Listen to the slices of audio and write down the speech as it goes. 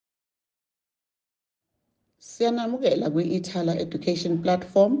Siyanamukela kwi-Ithala Education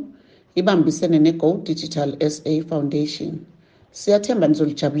Platform ibambisene ne-Go Digital SA Foundation. Siyathemba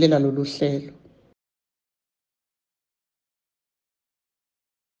nizolijabulela lolu hlelo.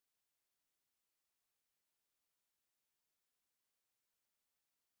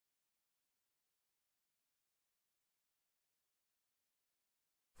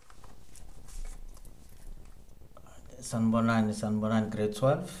 Sanibonani grade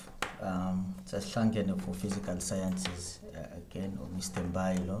 12. Sesihlangene for physical sciences again Mr.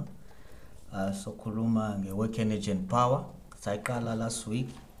 Mbailo. Sokhuluma nge-work energy and power. Sayiqala last week,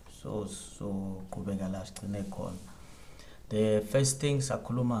 so qhubeka la sigcine khona. The first thing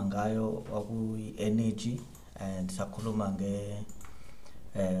sakhuluma ngayo energy and sakhuluma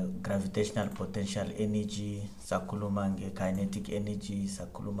gravitational potential energy, sakhuluma kinetic energy,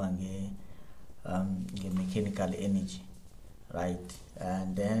 sakhuluma mechanical energy, right?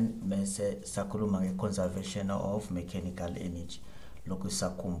 And then mese sakhuluma conservation of mechanical energy. Lokhu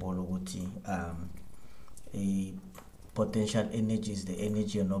sakhumbula ukuthi a potential energy is the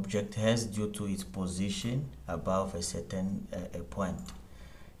energy an object has due to its position above a certain point.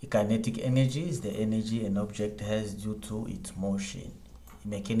 Kinetic energy is the energy an object has due to its motion.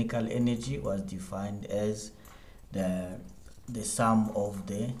 Mechanical energy was defined as the sum of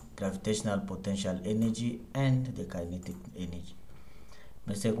the gravitational potential energy and the kinetic energy.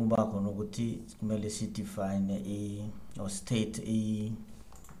 Bese kuba khona ukuthi kumele define or state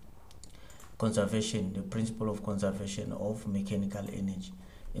conservation, the principle of conservation of mechanical energy.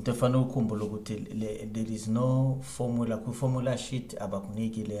 Into fanele ukukhumbula ukuthi there is no formula ku formula sheet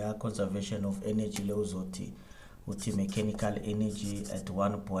abakuniki le conservation of energy le uzothi uthi mechanical energy at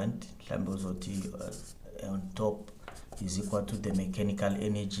one point mhlambe uzothi on top is equal to the mechanical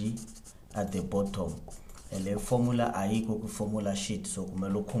energy at the bottom. Le formula ayikho ku formula sheet, so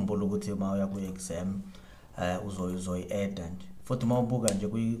kumele ukhumbule ukuthi uma uya ku exam uzoyi add nje. Futhi mawubuka nje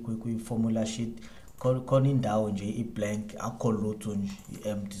ku formula sheet khona indawo nje i-blank akho lutho nje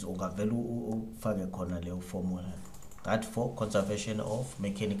i-empty, ungavela ufake khona le formula. That for conservation of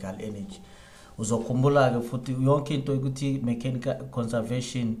mechanical energy. Uzokhumbula ke futhi yonke into ukuthi mechanical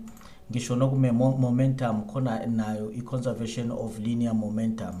conservation ngisho nokume momentum khona nayo i-conservation of linear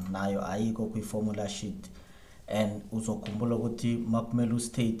momentum nayo ayikho ku formula sheet. And uzokhumbula ukuthi makumele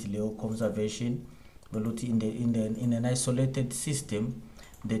state leyo conservation beluthi in an isolated system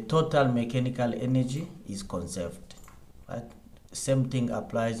the total mechanical energy is conserved, right? Same thing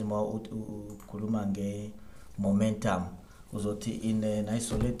applies more ukhuluma nge momentum uzothi in an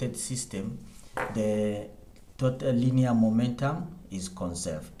isolated system the total linear momentum is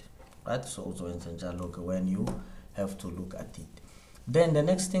conserved, right? So uzoyenza njalo when you have to look at it. Then the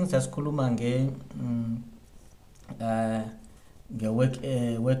next thing sasikhuluma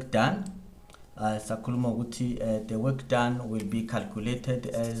work done. Sakhuluma ukuthi the work done will be calculated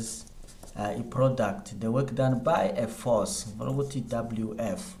as a product, the work done by a force,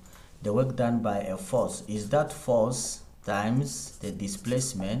 WF. The work done by a force is that force times the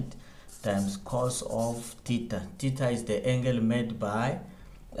displacement times cos of theta. Theta is the angle made by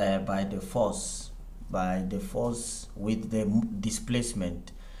the force with the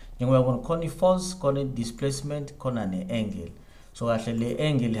displacement. Ngoba kuna khona force, khona displacement, khona ne-angle. So kahle le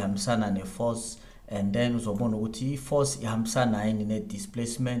angle ihambisana ne-force, and then uzobona ukuthi i-force ihambisana yini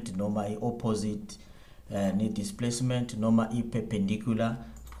ne-displacement noma i-opposite ne-displacement noma i-perpendicular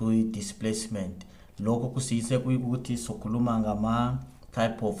ku-displacement. Lokho kusiyise ukuthi sokhuluma ngama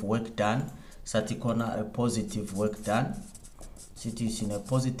type of work done. Sathi khona a positive work done. Sithi sine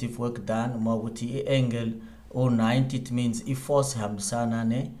positive work done uma ukuthi i-angle or 90, it means i-force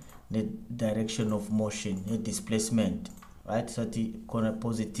ihambisana the direction of motion, the displacement, right? So the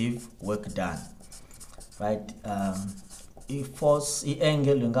positive work done, right? If force, the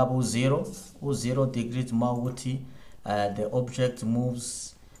angle ngabe 0 degrees mawuthi the object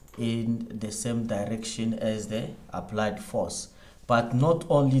moves in the same direction as the applied force, but not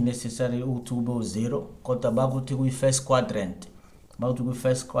only necessarily to 0, kodwa bakuthi ku first quadrant,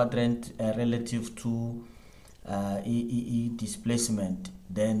 relative to displacement,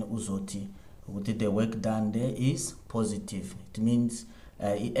 then uzoti the work done there is positive. It means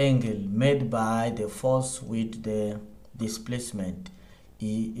angle made by the force with the displacement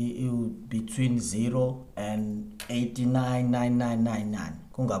between 0 and 89.9999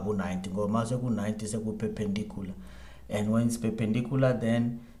 kungabu 90 ngoba seku 90 seku perpendicular, and when it's perpendicular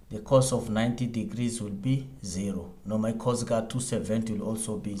then the cos of 90 degrees will be 0. No, my cos ga 270 will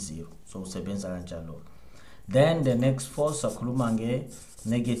also be 0. So usebenza kanjalo. Then the next force sakhuluma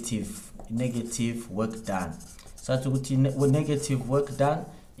negative work done. So with negative work done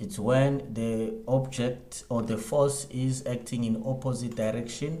It's when the object or the force is acting in opposite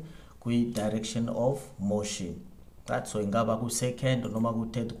direction with direction of motion. Right? So ingaba ku second noma ku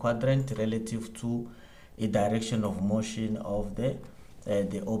third quadrant relative to a direction of motion of the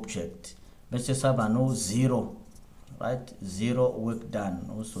object. Bese saba no 0, right? 0 work done.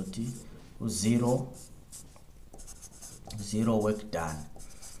 Also t 0 work done.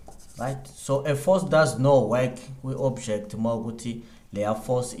 Right? So a force does no work with object moguti layer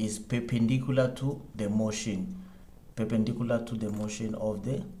force is perpendicular to the motion of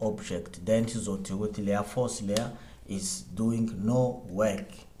the object. Then sizoti ukuthi layer force layer is doing no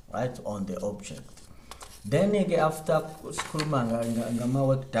work, right, on the object. Then again, after sikhuluma ngama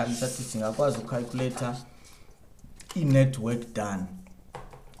work done sathi singakwazi ucalculate i-net work done.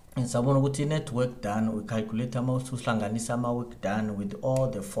 And sabona ukuthi net work done we calculate ama usihlanganisa ama work done with all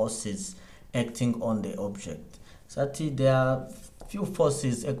the forces acting on the object. Sathi there are few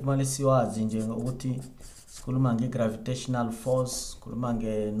forces ekumele siwazi nje ukuthi sikhuluma nge-gravitational force, sikhuluma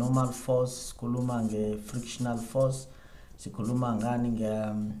nge-normal force, sikhuluma nge-frictional force, sikhuluma ngani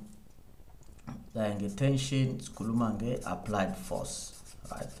nge-tension, sikhuluma nge-applied force,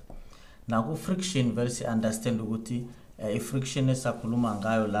 right? Now ku friction vele si understand ukuthi i-friction esakhuluma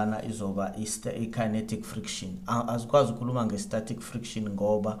ngayo lana izoba i-kinetic friction. Azikwazi ukukhuluma nge-static friction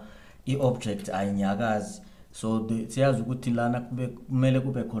ngoba i-object ayinyakazi. So siyazi ukuthi lana kumele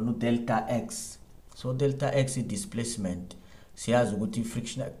kube khona delta x. So delta x is displacement. Siyazi ukuthi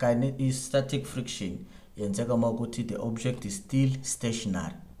friction is static friction yenzeka ukuthi the object is still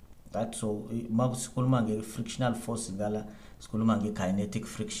stationary. Right? So makusikhuluma nge-frictional force ngala sikhuluma nge-kinetic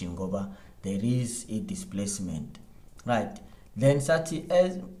friction ngoba there is a displacement. Right? Then sathi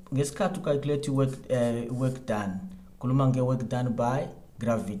ngesikhathi ucalculate work done, khuluma nge-work done by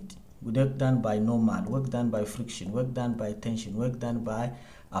gravity, work done by normal, work done by friction, work done by tension, work done by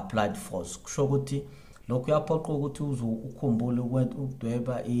applied force. Kusho ukuthi lokhu uyaphoqa ukuthi ukhumbule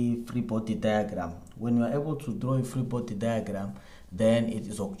ukudweba i-free body diagram. When you are able to draw a free body diagram, then it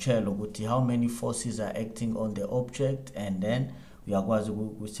is okutshela ukuthi how many forces are acting on the object, and then uyakwazi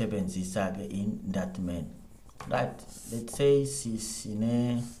ukusebenzisa ke in that manner. Right? Let's say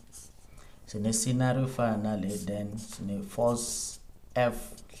sine scenario finally, then sine force F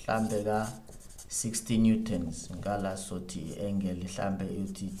hlambe ka 60 newtons ngala sothi angle hlambe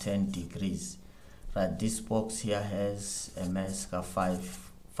uthi 10 degrees. Right, this box here has a mass ka 5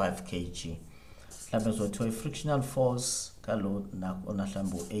 kg. Hlambe sothi a frictional force ka load na ona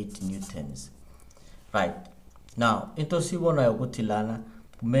hlambe 8 newtons. Right. Now into sibona ukuthi lana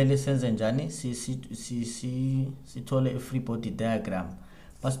kumele senze njani sithole a free body diagram.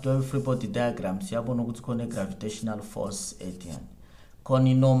 Masithole a free body diagram siyabona ukuthi khona gravitational force etian.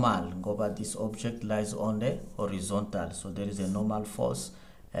 Khona normal ngoba this object lies on the horizontal, so there is a normal force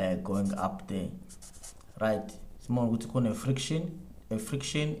going up there. Right? Simona ukuthi khona a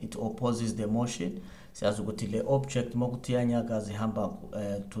friction it opposes the motion. Siyazi ukuthi le object mokuthi yanyakaza ihamba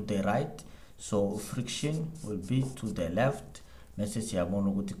to the right, so friction will be to the left. Message siyabona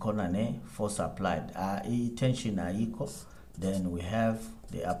ukuthi khona ne force applied. I-tension ayikho, then we have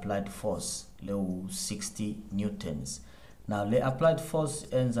the applied force lewu 60 newtons. Now the applied force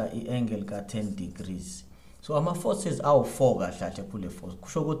enza i-angle ka 10 degrees. So ama forces awu 4 kahle kule force.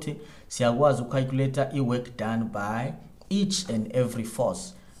 Kusho ukuthi siyakwazi ucalculate i-work done by each and every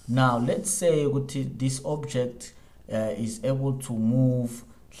force. Now let's say ukuthi this object is able to move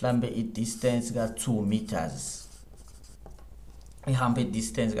hlambe i-distance ka 2 meters. Ihambe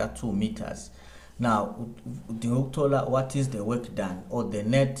distance ka 2 meters. Now udinga ukuthola what is the work done or the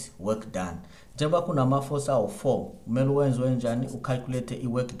net work done. Njengoba kunama force awu 4, kumele wenze njani ucalculate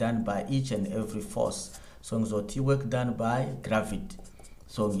i-work done by each and every force. So ngizothi work done by gravity.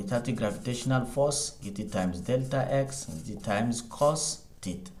 So ngithatha gravitational force ngithi times delta x ngithi times cos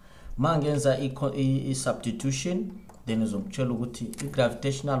theta. Mangenza i-substitution, then uzongitshela ukuthi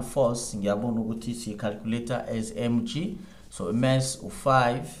i-gravitational force ngiyabona ukuthi si-calculate as mg. So mass of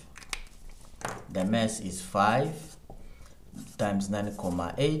 5, the mass is 5 times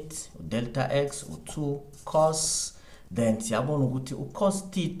 9.8, delta x or 2 cos, then siyabona ukuthi cos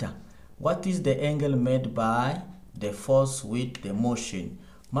theta, what is the angle made by the force with the motion.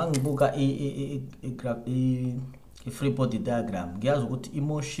 Mangibuka i-free body diagram, ngiyazi ukuthi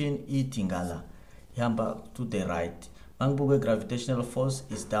i-motion itingala ihamba to the right. Mangibuka gravitational force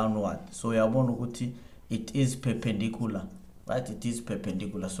is downward, so uyabona ukuthi it is perpendicular. Right, it is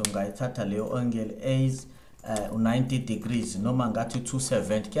perpendicular. So ngayithatha leyo angle as 90 degrees noma ngathi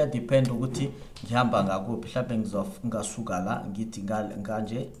 270, kuya depend ukuthi ngihamba ngakuphi. Mhlawumbe ngasuka la ngithi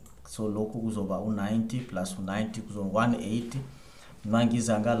nganje, so lokhu kuzoba u90 plus u90 kuzoba 180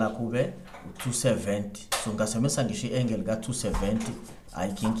 mangiza ngala kube 270 so ngasemisa ngisho i-angle ka270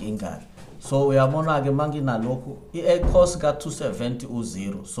 ayinkinga. So uyabona ke mangina lokhu i-cos ka270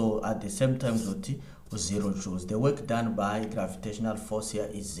 u0, so at the same time uzothi u0 joules. The work done by gravitational force here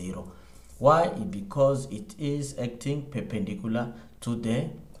is 0. Why? Because it is acting perpendicular to the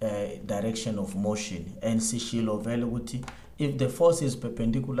direction of motion. And sishilo vele ukuthi if the force is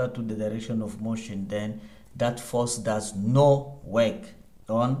perpendicular to the direction of motion, then that force does no work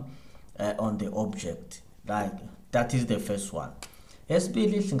on the object. Right? That is the first one.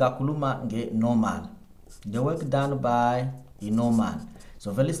 Esibili singakhuluma nge normal. The work done by a normal.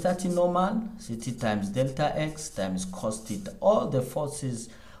 So vele start in normal, ct times delta x times cos theta. All the forces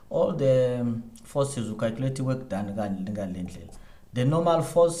we calculate work done ngalendlela. The normal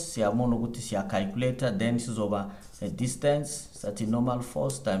force siyabona ukuthi siya calculator, then sizoba a distance start in normal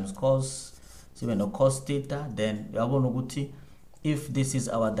force times cos sibe no cos theta, then uyabona ukuthi if this is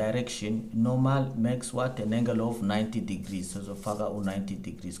our direction, normal makes what? An angle of 90 degrees. So faka 90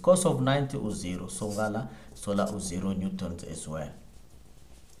 degrees. Cos of 90 is 0. So ngala sola is 0 newtons as well.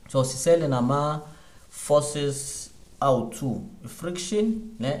 So sisele nama forces out to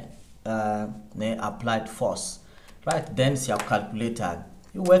friction ne applied force. Right, then siya calculator.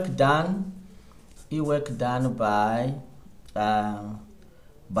 You work done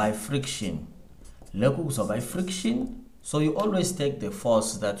by friction. Look, so by friction. So you always take the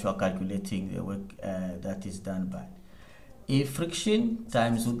force that you are calculating the work that is done by. If friction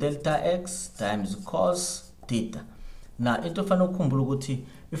times delta x times cos theta. Now, into fanokhumbula ukuthi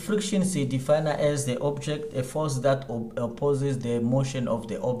friction is defined as the object, a force that opposes the motion of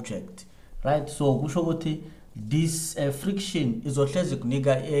the object. Right? So kusho ukuthi this friction is ohlezi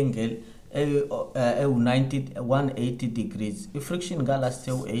kunika angle 180 degrees. If friction ngala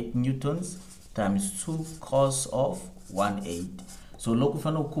still 8 newtons times 2 cos of 180. So lokhu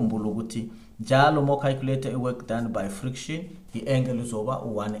kufanele ukukhumbula ukuthi njalo mo calculate work done by friction, the angle is over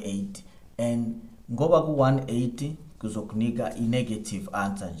 180, and ngoba ku 180 kuzokunika i negative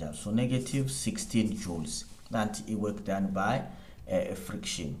answer njalo, so negative 16 joules. That is work done by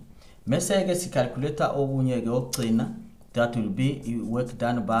friction. Mese ke si calculator okunye ke okugcina, that will be work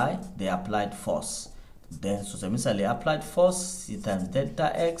done by the applied force. Then so semisa applied force c times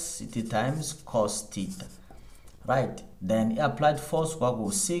delta x c times cos theta. Right, then applied force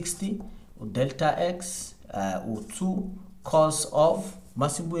kwaku 60 delta x u2 cos of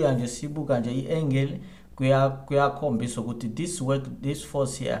masibuya nje sibuka nje i-angle kuyakhombisa ukuthi this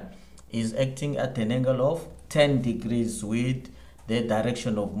force here is acting at an angle of 10 degrees with the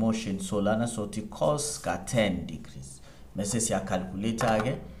direction of motion. So lana sothi cos ka 10 degrees. Mase siya calculator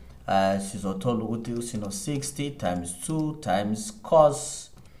ke sizothola ukuthi usino 60 times 2 times cos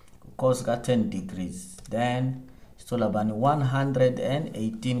ka 10 degrees. Then so labani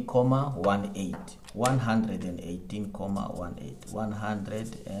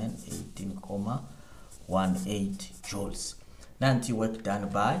 118,18,18 joules. Nanti work done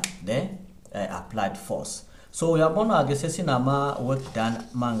by the applied force. So uyabona ke sesinama work done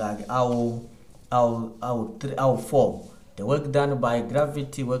mangaki awu 4. The work done by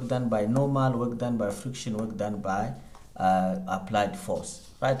gravity, work done by normal, work done by friction, work done by applied force.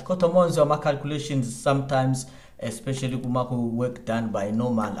 Right? Kotomonzi ma calculations sometimes, especially kumaku work done by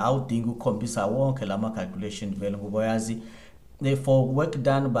normal, awudinga ukukhombisa wonke lama calculation vele ngoba yazi. Therefore work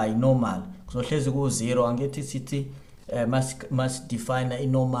done by normal kuzohlezi ku 0 angithi sithi must define a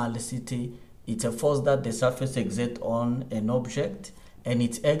normal city. It's a force that the surface exerts on an object and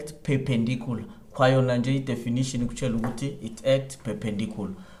it acts perpendicular. Kwayona nje i-definition kutshela ukuthi it acts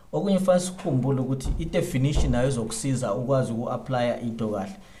perpendicular. Okunye fanele sikhumbule ukuthi i-definition nayo izokusiza ukwazi uku-apply into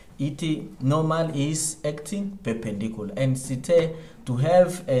kahle. It normal is acting perpendicular, and sithe to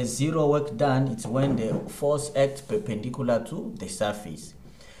have a 0 work done, it's when the force acts perpendicular to the surface.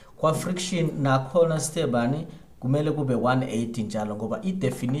 Kwa friction nakhona stebani kumele kube 180 njalo ngoba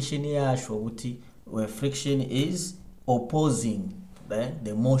i-definition yasho ukuthi where friction is opposing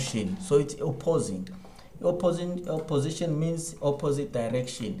the motion, so it's opposing. Opposition means opposite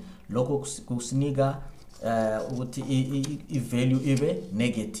direction. Lokho kusinika ukuthi i-value ibe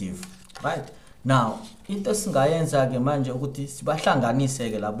negative. Right? Now into singayenza ke manje ukuthi sibahlanganise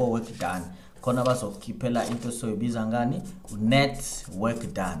ke labo work done khona bazokhiphela into soyibiza ngani net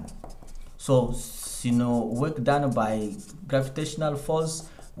work done. So sino work done by gravitational force,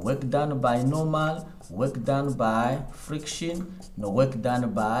 work done by normal, work done by friction, no work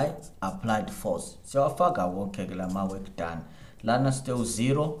done by applied force. So afaka wonke ke lama work done. Lana still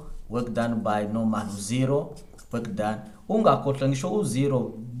 0, work done by normal 0, work done. Ungakhohlwa ngisho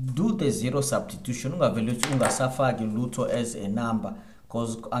u0 do the zero substitution, ungavele uthi ungasafaki lutho as a number,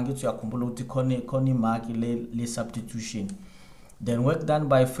 because angithi uyakhumbula ukuthi khona imark le substitution. Then work done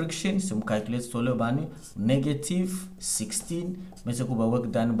by friction, simcalculate sole bani negative 16, bese kuba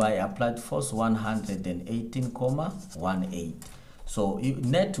work done by applied force 118.18. So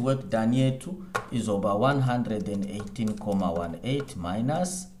net work done yethu is over 118.18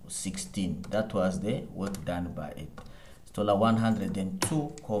 minus 16. That was the work done by it. So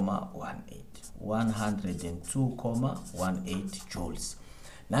 102.18. 102.18 joules.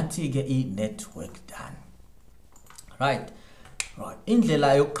 Nanti ke I net work done. Right.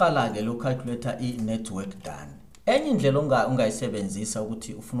 Indlela yokuqala ke lo calculator I net work done. Enye indlela ungayisebenzisa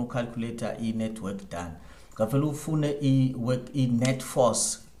ukuthi ufuna ucalculator I net work done. Ngavele ufune I net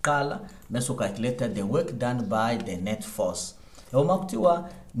force qala bese ucalculate the work done by the net force. Uma kuthiwa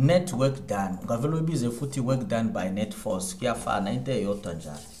net work done, ngavele ubize futhi work done by net force, kuyafana into eyodwa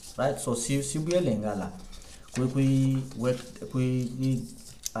njalo. Right? So sibuyele ngala kwi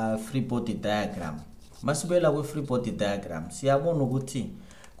free body diagram. Masibuyela kwi free body diagram, siyabona ukuthi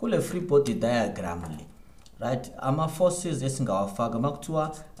kule free body diagram le, right, ama forces esingawafaka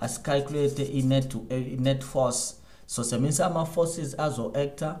makuthiwa asicalculate I net force. So semisa ama forces azo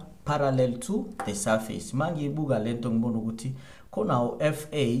acta parallel to the surface. Mangiyibuka lento ngibona ukuthi khona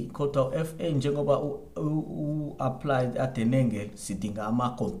uFA, kodwa uFA njengoba applied at an angle sidinga ama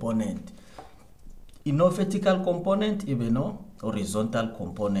component. Ino vertical component ibe no horizontal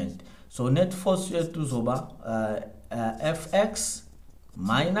component. So net force yethu zoba Fx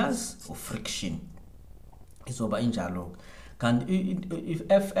minus friction. Izoba injalo. And if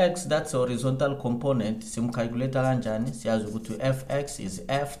Fx, that's a horizontal component, simcalculate kanjani, siyazi ukuthi Fx is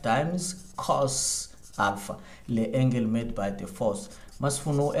F times cos alpha, the angle made by the force.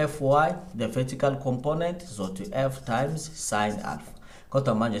 Masifuna Fy, the vertical component, so to F times sin alpha.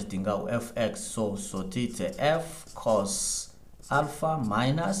 Kodwa manje sidinga Fx, so it's F cos alpha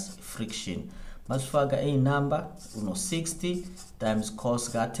minus friction. Masifaka a number, 60 times cos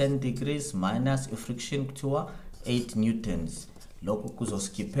ka 10 degrees minus friction kuthiwa 8 newtons. Lokho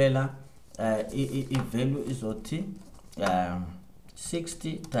kuzoskiphela I-value izothi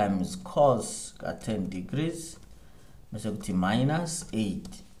 60 times cos ka 10 degrees bese kuthi minus 8.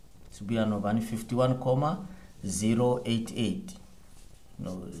 Sibuya nobani 51.088.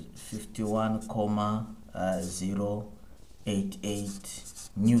 No, 51.088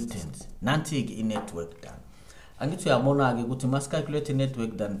 newtons. Nanti ke network done. Angithi uyabona ke ukuthi mas calculate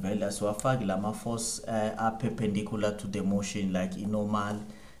network done vele asiwafaki lama force are perpendicular to the motion like normal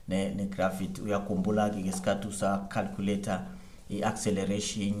ne gravity. Uyakhumbula ke ngesikhathi usa calculator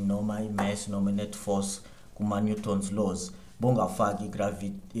I-acceleration noma I-mass noma net force kuma Newton's laws, bongafaki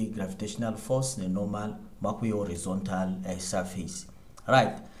gravitational force ne normal makuyi horizontal surface.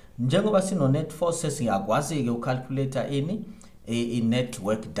 Right, njengoba sino net force singakwazi ke ucalculator I net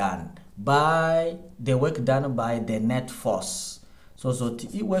work done by the work done by the net force. So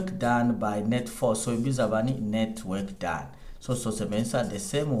the work done by net force, so ibiza bani net work done. So sebenzisa the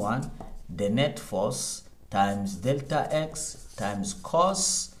same one, the net force times delta x times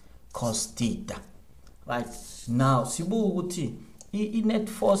cos theta. Right, now sibuka ukuthi I-net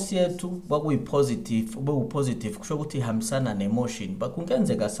force yethu bakuyi-positive, ube-positive, kusho ukuthi ihambisana ne-motion, but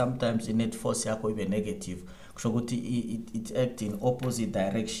kungenzeka sometimes i-net force yakho ibe negative, kusho ukuthi it act in opposite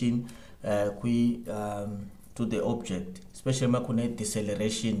direction to the object, especially makune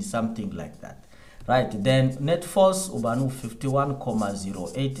deceleration, something like that. Right, then net force ubanu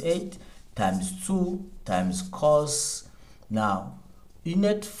 51.088 times 2 times cos. Now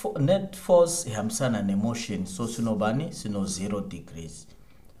net force ihambisana ne-motion, so sinobani sino 0 degrees.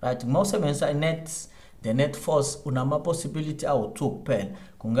 Right, mawusebenzisa the net force unama possibility awu 2 kuphela,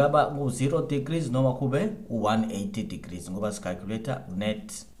 kungaba ku 0 degrees noma kube 180 degrees, ngoba calculator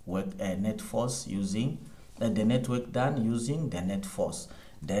net force using the net work done using the net force.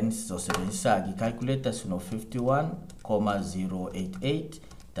 Then sizosebenzisa calculator sino 51.088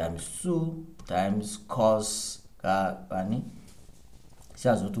 times 2 times cos ka bani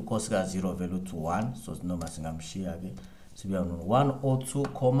siyazi ukuthi cos ka 0 value to 1, so noma singamshiya ke sibuya no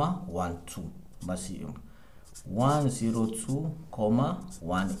 102.12 basi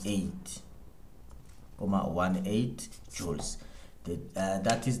 102.18 joules.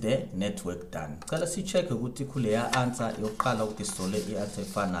 That is the net work done. Kala si check ukuthi kule ya answer yokuqala ukuthi sole I-answer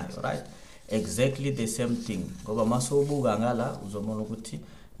efanayo, right? Exactly the same thing. Ngoba masobuka ngala uzobona ukuthi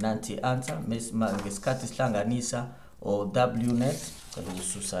nanti answer ngesikhathi sihlanganisa o W net kala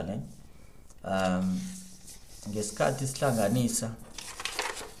ususane ngesikhathi sihlanganisa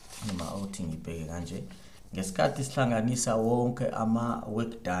noma outing ibheke kanje ngesikhathi sihlanganisa wonke ama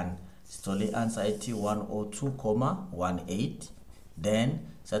work done sithole i-answer ethi 102,18. Then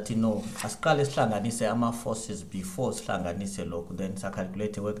sathi no, asiqale sihlanganise ama forces before sihlanganise lokho, then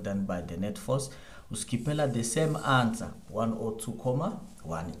calculate work done by the net force, uskiphela the same answer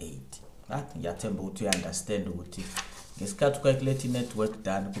 102,18. Right, ngiyathemba ukuthi uyaunderstand ukuthi ngesikhathi ucalculate net work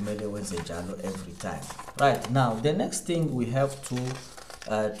done kumele wenze njalo every time. Right, now the next thing we have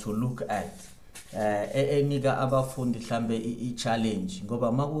to look at enika abafundi mhlambe i-challenge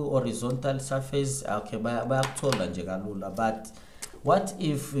ngoba maku horizontal surface okay bayakuthola nje kalula, but what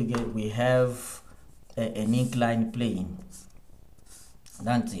if we have an inclined plane?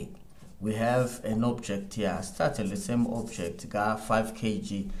 Nanti we have an object here, start the same object ka 5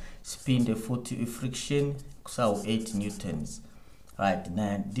 kg, spin futhi friction kusawu 8 newtons. Right,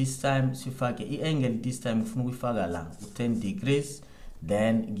 now this time sifake i-angle, this time ufuna ukuyifaka la 10 degrees,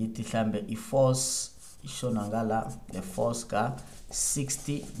 then ngithi mhlambe i-force ishona ngala, the force ka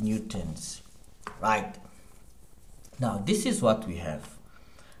 60 newtons. Right, now this is what we have.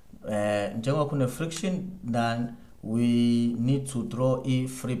 Njengoba kuna friction, then we need to draw a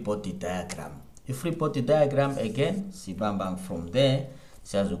free body diagram. A free body diagram again sibamba from there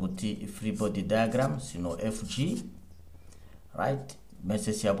siyazi ukuthi i free body diagram sino FG. Right,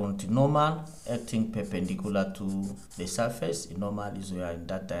 mase siyabona ukuthi normal acting perpendicular to the surface, normal is in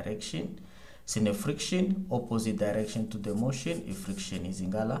that direction. Sine friction opposite direction to the motion, if friction is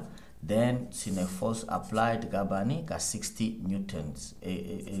ingala, then sine force applied gabani ka 60 newtons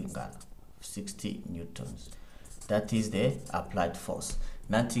ingala 60 newtons. That is the applied force.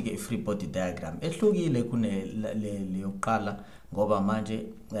 Nanti ke free body diagram ehlukile kune le yokuqala ngoba manje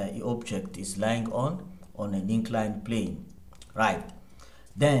i object is lying on an inclined plane. Right,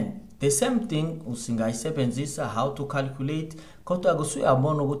 then the same thing usingayisebenzisa how to calculate, kodwa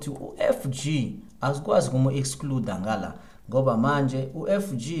kusuyabona ukuthi uFG asikwazi kumo exclude ngala ngoba manje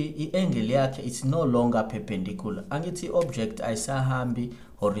uFG i-angle yakhe is no longer perpendicular. Angithi object ayisahambi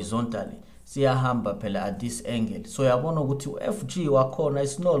horizontally, siyahamba phela at this angle. So yabona ukuthi uFG wakhona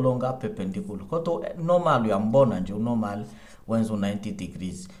is no longer perpendicular, kodwa normal uyambona nje unormal wenza 90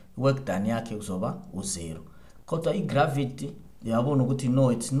 degrees, work done yakhe kuzoba u0. Kodwa i-gravity yabona ukuthi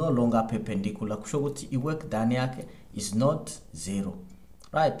no, it's no longer perpendicular, kusho ukuthi i-work done yakhe is not 0.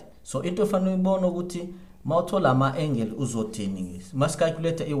 Right, so into fanele ubone ukuthi mawuthola ama-angle uzothini. Must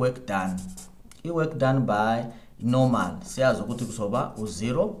calculate i-work done. I-work done by normal siyazi ukuthi kuzoba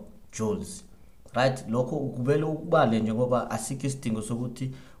u0 joules. Right, lokho ukuvele ukubale nje ngoba asikho isidingo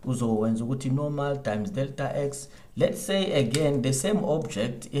sokuthi uzowenza ukuthi normal times delta x. Let's say again the same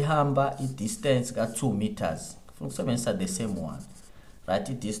object ihamba i-distance ka 2 meters. Ukusebenzisa the same one. Right,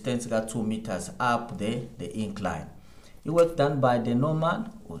 i-distance ka 2 meters up the incline. I-work done by the normal,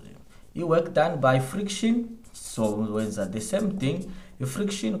 i-work done by friction, so wenza the same thing.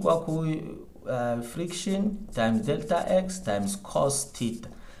 I-friction kwaku friction times delta x times cos theta.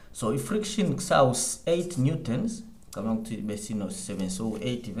 So i-friction kusawu 8 newtons, kama ukuthi besino 7, so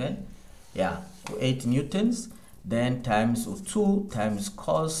 8 even, yeah, 8 newtons, then times 2 times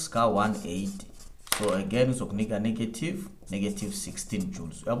cos ka 180. So again uzokunika negative 16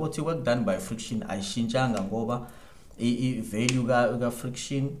 joules. Uyabo ukuthi work done by friction ayishintshanga ngoba i-value ka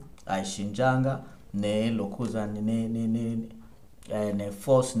friction ayishintshanga, ne lokhuzana ne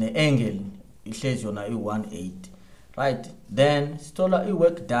force ne angle ihlezi yona i-180. Right, then sithola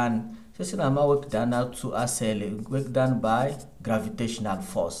i-work done, sesinama work done out to asele work done by gravitational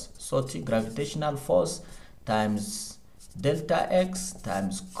force. So gravitational force times delta x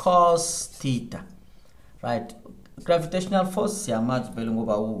times cos theta. Right, gravitational force siyamazi vele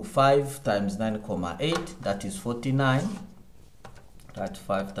ngoba 5 times 9,8, that is 49. That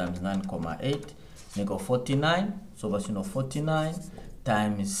 5 times 9,8 nego 49, so basino 49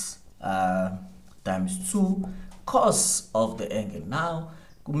 times 2 cos of the angle. Now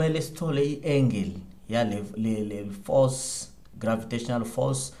kumele sithole i-angle ya le force, gravitational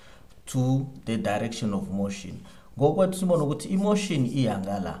force to the direction of motion. Ngokwethu sibona ukuthi i-motion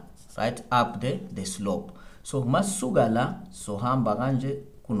iyangala, right, up the slope. So masuka la so hamba kanje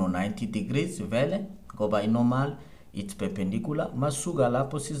kuno 90 degrees vele ngoba i-normal it's perpendicular. Masuka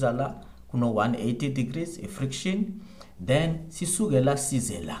lapho siza la kuno 180 degrees friction, then sisuke la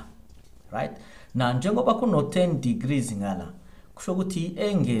size la. Right, now njengoba kuno 10 degrees ngala kusho ukuthi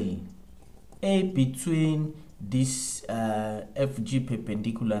i-angle a between this FG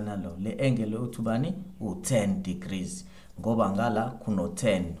perpendicular nalo le angle uthubani u10 degrees ngoba ngala kuno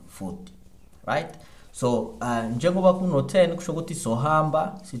 10 foot. Right, so njengoba kuno 10 kusho ukuthi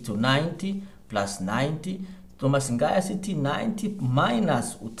sohamba sithi 90 plus 90 noma singaya sithi 90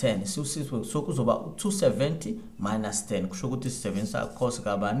 minus u10 siusizwe so kuzoba u270 minus 10 kusho ukuthi sisebenzisa cos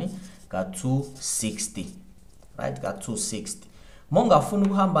kabani ka 260, right, ka 260. Mongafuna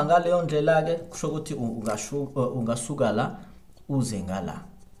ukuhamba ngaleyo ndlela ke kusho ukuthi ungasuka la uze ngala.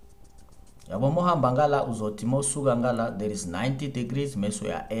 Yabo mohamba ngala uzothi mosuka ngala there is 90 degrees meso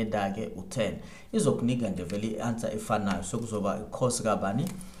ya add ke u10 izokunika nje vele answer efanayo. So kuzoba cos kabani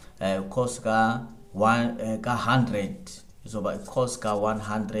cos ka 100 izoba cos ka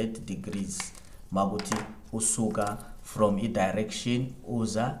 100 degrees makuthi usuka from i direction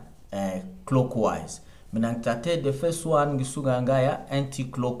uza clockwise. Mina ngithathe the first one ngisuka ngaya anti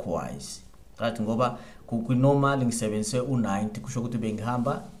clockwise, right, ngoba ku normal ngisebenzise u90 kusho ukuthi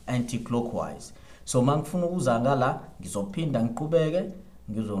bengihamba anti clockwise. So mangifuna ukuza ngala ngizophinda ngiqhubeke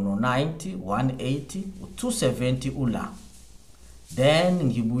ngizono 90 180 u270 ula, then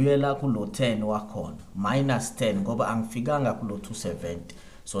ngibuyela kulo 10 wakhona minus 10 ngoba angifikanga kulo 270,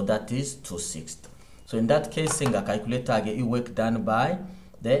 so that is 260. So in that case singacalculate ke i-work done by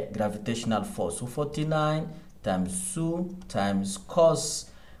the gravitational force 49 times 2 times cos.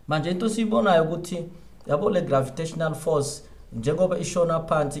 Manje into sibonayo ukuthi yabo le gravitational force njengoba ishona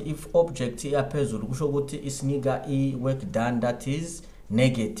phansi if object iyaphezulu kusho ukuthi isinika i-work done that is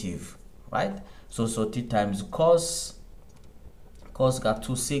negative, right? So t times cos ka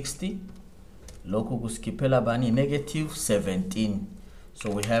 260 lokho kuskiphela bani negative 17.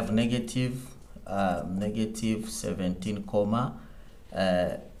 So we have negative 17 comma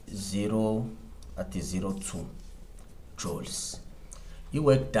 0 at 02 joules.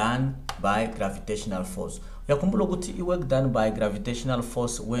 I-work done by gravitational force. Uyakhumbula ukuthi i-work done by gravitational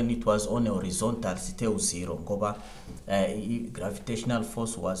force when it was on a horizontal sithe u0 ngoba gravitational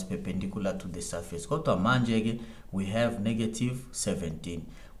force was perpendicular to the surface. Kodwa manje ke we have negative 17.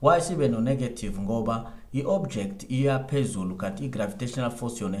 Why sibe no negative? Ngoba i-object iyaphezulu kanti i-gravitational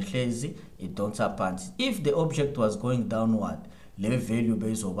force yona ehlezi idonsa phansi. If the object was going downward, le value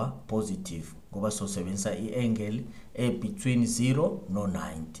bezoba positive ngoba so sebenzisa i-angle between 0 no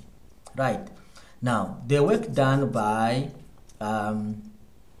 90, right? Now the work done by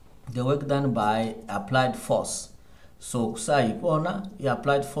applied force. So kusayibona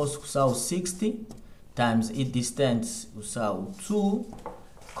i-applied force kusawu 60 times i-distance kusawu 2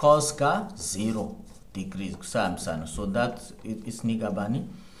 cos ka 0 degrees kusahambisana. So that isinika bani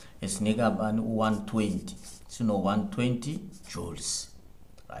 120, sino 120 joules,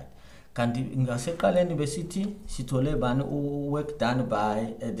 right? Kanti ngaseqaleni besithi sithole bani work done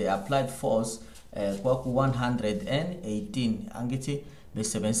by the applied force kwaku 118. Angithi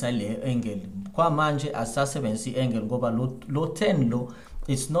besebenzisa le angle kwa manje asasebenzisa i-angle ngoba lo 10 lo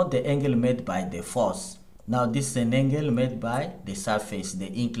it's not the angle made by the force. Now this is an angle made by the surface, the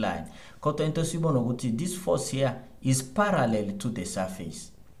incline. Kodwa into sibona ukuthi this force here is parallel to the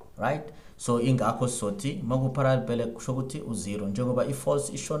surface, right? So ingakho sothi maku parallel kusho ukuthi u0 njengoba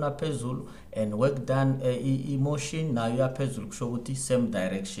i-force ishona phezulu and work done i-motion nayo yaphezulu kusho ukuthi same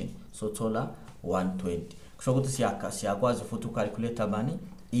direction. So thola 120 kusho ukuthi siyakwazi futhi ucalculate bani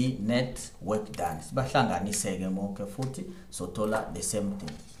i-net work done. Sibahlanganiseke monke futhi so thola the same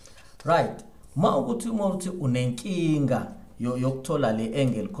thing, right? Ma ukuthi unenkinga yokuthola le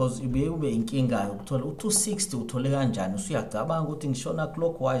angle because ube inkinga yokuthola u260 uthole kanjani, usuyacabanga ukuthi ngishona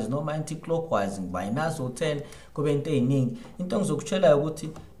clockwise noma anti clockwise ngibayinazo 10 kube into eziningi. Into ngizokutshela ukuthi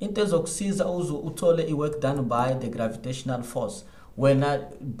into ezokusiza uthole i-work done by the gravitational force when I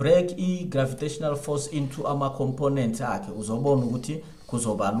break i-gravitational force into ama components akhe uzobona ukuthi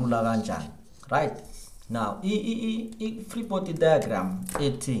kuzobalula kanjani, right? Now i-free body diagram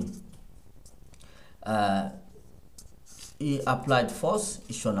ethi i-applied force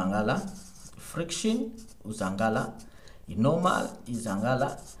ishona ngala, friction uzangala, i-normal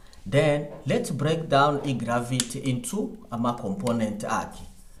izangala. Then let's break down i-gravity into ama component akhe.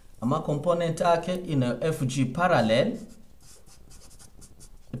 Ama component akhe ina FG parallel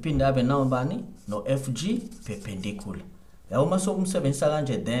iphinde abe nawo bani no FG perpendicular. Yawuma sokumsebenzisa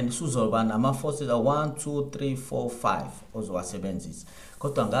kanje then suzoba nama forces 1 2 3 4 5 ozowasebenzisa.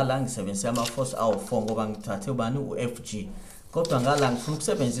 Kodwa ngala ngisebenzisa ama force awu 4 ngoba ngithathe ubani uFG. Kodwa ngala ngifuna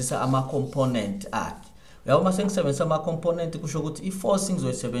ukusebenzisa ama component akhe. Yawuma sengisebenzisa ama component kusho ukuthi i-force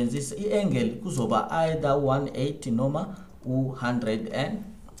ngizoyisebenzisa i-angle kuzoba either 180 noma u100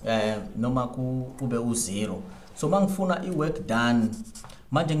 noma kube u0. So mangifuna i-work done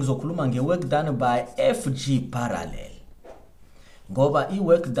manje ngizokhuluma nge-work done by FG parallel. Ngoba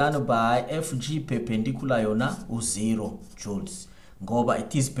i-work done by FG perpendicular yona u0 joules. Ngoba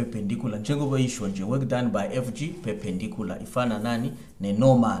it is perpendicular njengoba isho nje work done by FG perpendicular ifana nani ne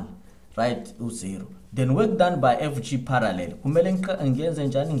normal. right, u0. Then work done by FG parallel. Kumele ngiyenze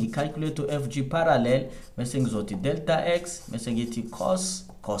njani? Ngicalculate FG parallel bese ngizothi delta x bese ngithi cos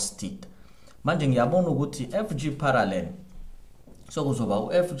theta. Manje ngiyabona ukuthi FG parallel so kuzoba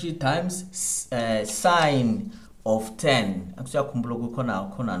uFG times sine of 10. Akusiyakhumbula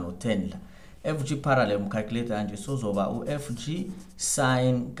kukhona no 10 la. FG parallel umcalculate kanje so kuzoba uFG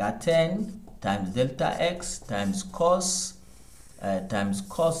sine ka10 times delta x times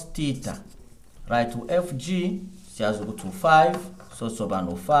cos theta. Right, uFG siyazi ukuthi u5 so soba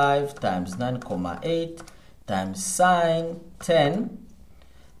no 5 times 9,8 times sine 10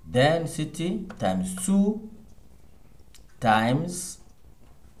 then city times 2 times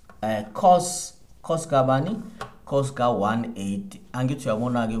cos kabani cos ka 180. Angithi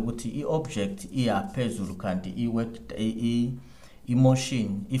uyabona ke ukuthi iobject iyaphezulu kanti iwork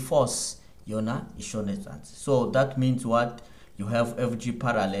emotion iforce yona ishone phansi. So that means what? You have FG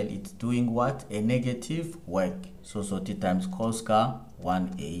parallel, it's doing what? A negative work. So t times cos ka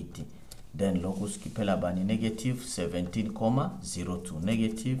 180. Then locus skiphela bani negative 17,02.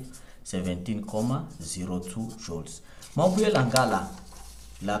 Negative 17,02 joules. Mawubuyela ngala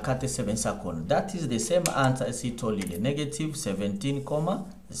la kate 7 second. That is the same answer as he told you, negative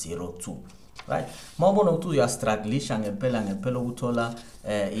 17,02. Right? Mawubona ukuthi uyastrugglisha ngempela ukuthola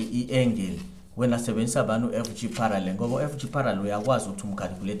i-angle when asebenzisa bani FG parallel, ngoba FG parallel uyakwazi ukuthi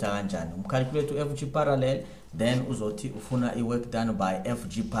umcalculate kanjani. Umcalculate FG parallel then uzothi ufuna i-work done by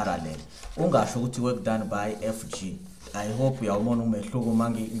FG parallel. Ungasho ukuthi work done by FG. I hope uyawubona umehluko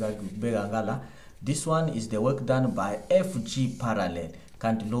mangi ngakubeka ngala. This one is the work done by FG parallel,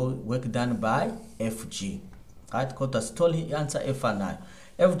 kanti lo work done by FG. Right? Kodwa sithole i-answer efanayo.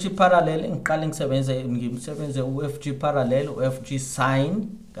 FG parallel ngiqale ngimsebenze uFG parallel uFG sine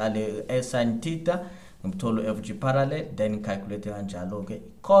ngale sin theta ngimthola uFG parallel then calculate kanjalo ke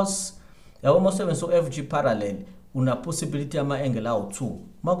cos. Yabo mosebenzisa uFG parallel una possibility ama angle awu2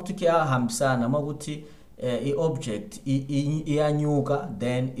 makuthi ke ahambisana makuthi i-object iyanyuka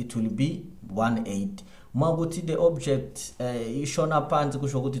then it will be 180. Makuthi the object ishona phansi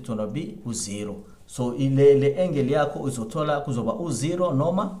kusho ukuthi itona be u0. So ile angle yakho uzothola kuzoba u0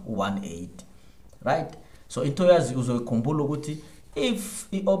 noma u180. Right? So into yazi uzokhumbula ukuthi if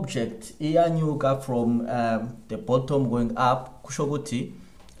the object iyanyuka from the bottom going up kusho ukuthi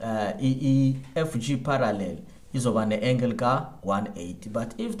FG parallel izoba ne-angle ka 180.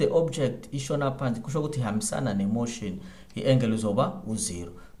 But if the object ishona phansi kusho ukuthi ihambisana ne-motion i-angle izoba u0.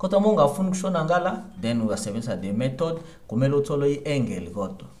 Kodwa uma ungafuni ukushona ngala then uyasebenzisa the method. Kumele uthole i-angle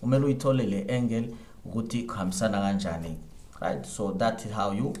kodwa kumele uyithole le angle ukuthi kuhambisana kanjani. Right? So that is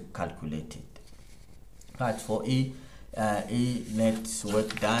how you calculate it. Right, for net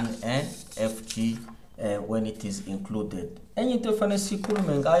work done and FG when it is included. Enye into efanele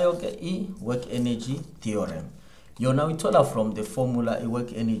sikhulume ngayo ke i-work energy theorem. Yona uyithola from the formula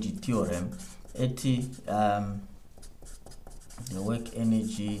i-work energy theorem ethi the work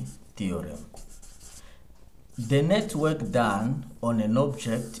energy theorem. The net work done on an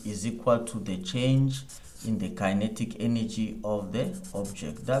object is equal to the change in the kinetic energy of the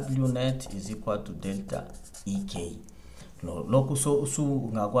object. W net is equal to delta EK. No, loku so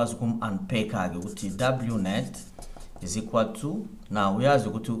ungakwazi unpack ke ukuthi W net is equal to, now uyazi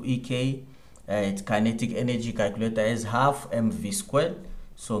ukuthi EK its kinetic energy calculator is half mv squared.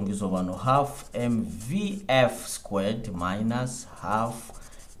 So ngizoba no half mvf squared minus half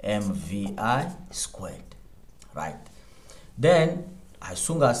mvi squared. Right? Then as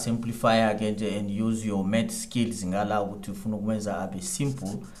soon as simplify again and use your math skills ngala ukuthi ufuna ukwenza abe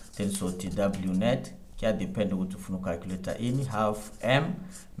simple, then so W net kya depend ukuthi ufuna calculator in half m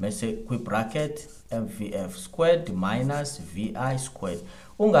mase kwi bracket mvf squared minus vi squared.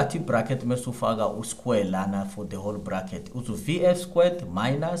 Ungathi bracket mase ufaka u square lana for the whole bracket uzu vf squared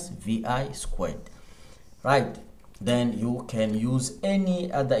minus vi squared. Right? Then you can use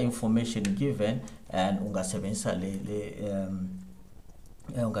any other information given and ungasebenzisa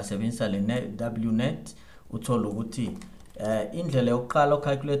le W net uthola ukuthi indlela yokuqala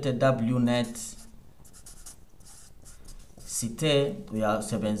calculate W net sithe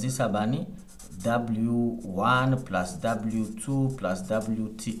uyasebenzisa bani W1 plus W2 plus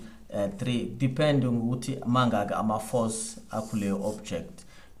W3 depending ukuthi mangaka ama force akule object,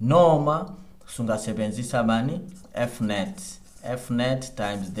 noma sungasebenzisa bani F net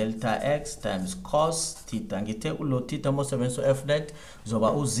times delta x times cos theta. Ngithe ulo theta mosebenzisa F net zoba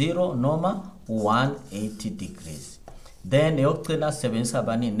u0 noma u180 degrees. Then yokugcina sebenzisa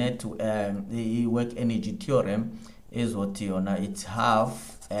bani net work energy theorem is what yona it's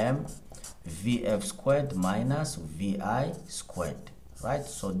half m vf squared minus vi squared. right?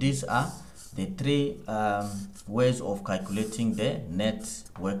 So these are the three ways of calculating the net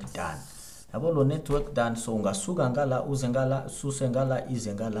work done. Yabo net work done, so ungasuka ngala uzengala susengala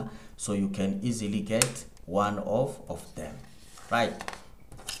izengala, so you can easily get one of them, right?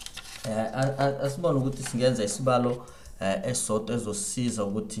 Asibona ukuthi singenza isibalo esodwa ezosiza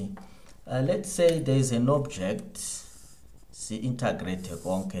ukuthi let's say there is an object, si integrate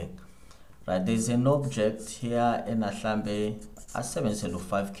konke, right? There is an object here enahlambe asebenzise lo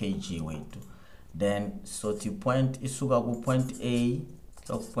 5 kg wethu, then so the point isuka ku point A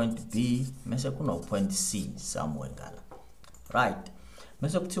to point B mase kuno point C somewhere ngala, right?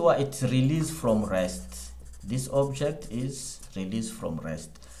 Mase kuthiwa it's released from rest. This object is released from rest.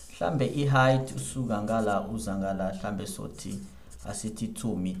 Hlambe I height usuka ngala uzangala hlambe sothi asithi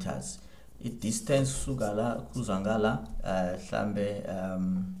 2 meters. I distance usukala kuzangala hlambe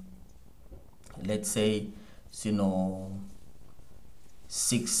let's say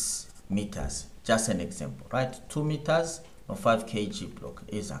 6 meters, just an example, right? 2 meters no 5 kg block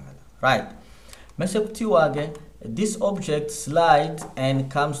izangala, right? Mase kuthiwa ke this object slides and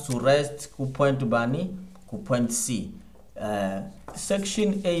comes to rest ku point bani, ku point C.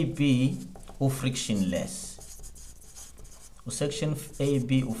 Section AB u frictionless. Section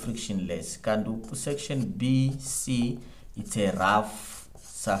AB u frictionless. Kandu section BC it's a rough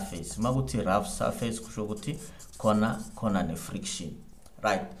surface. Maguti rough surface kusho kuti kona ne friction,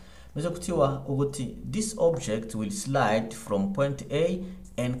 right? Mase kutiwa ukuthi this object will slide from point A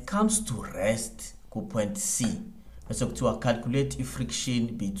and comes to rest ku point C. Mase kutiwa calculate the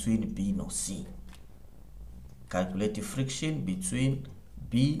friction between B no C. Calculate the friction between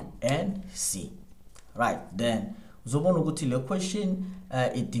B and C, right? Then uzobona ukuthi le question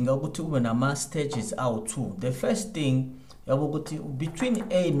idinga ukuthi ube nama stages awu2. The first thing yabo ukuthi between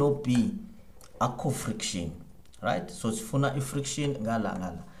A no B akho friction, right? So sifuna I friction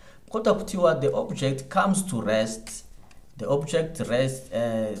ngala kodwa kuthiwa the object comes to rest, the object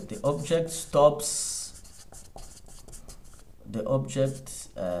stops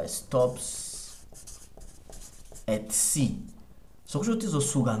at C. So kusho ukuthi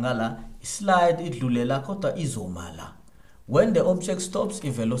izosuka ngala slide idlulela kodwa izomala. When the object stops, the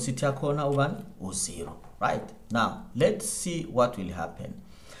velocity yakhona ubani u0, right? Now let's see what will happen.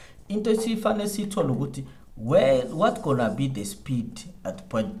 Into esifane sithola ukuthi what gonna be the speed at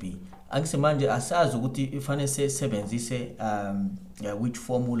point B. Angisemanje asazi ukuthi ifane sesebenzise which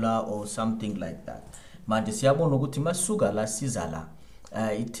formula or something like that. Manje siyabona ukuthi masuka la siza la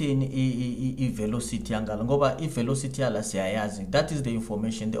ithini I velocity yangala ngoba I velocity yala siyayazi. That is the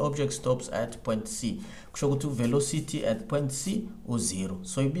information. The object stops at point C. Kusho ukuthi velocity at point C u0.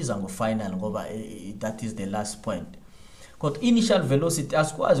 So ibiza ngo final ngoba that is the last point. Because initial velocity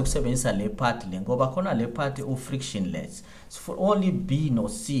asikwazi ukusebenzisa le part le ngoba khona le part u frictionless. So for only B no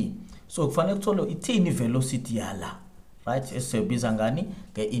C. So kufanele kuthola ithini velocity yala, right? Esibiza ngani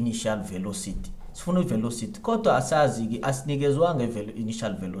ke initial velocity. Sifuna velocity kodwa asazi ki asinikezwanga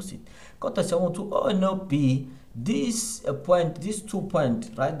initial velocity. Kodwa siyamuntu O no B, these 2 points,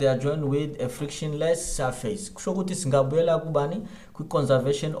 right? They are joined with a frictionless surface. Kusho ukuthi singabuyela kubani ku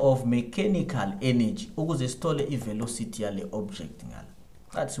conservation of mechanical energy ukuze sithole I velocity yale object ngala.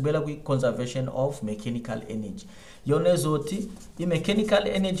 That's sibuyela ku conservation of mechanical energy. Yona ezothi I mechanical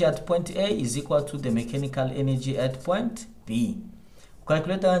energy at point A is equal to the mechanical energy at point B.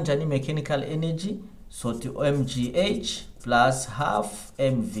 Calculate kanjani mechanical energy? So to mgh plus half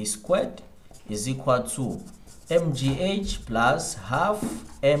mv squared is equal to mgh plus half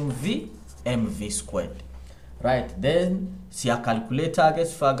mv squared, right? Then siya calculator ke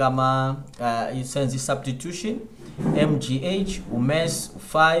sifaka ama isenze substitution. Mgh umass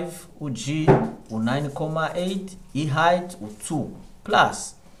 5, ug u9.8, I height u2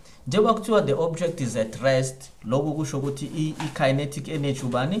 plus njengoba kuthiwa the object is at rest, lokho kusho ukuthi I kinetic energy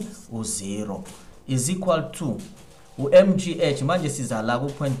ubani u0 is equal to mgh. Manje siza la ku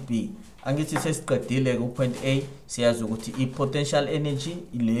point B, angithi sesiqedile ku point A, siyazi ukuthi I potential energy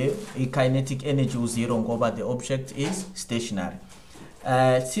ile I kinetic energy u0 ngoba the object is stationary.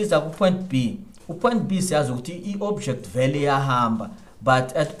 Siza ku point B, ku point B siyazi ukuthi I object vele yahamba,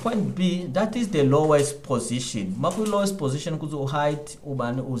 but at point B that is the lowest position. Maku lowest position kuzo height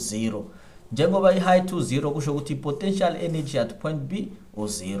ubani u0. Njengoba I height u0 kusho ukuthi potential energy at point B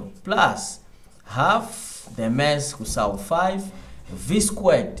u0 plus half the mass kusawu 5 v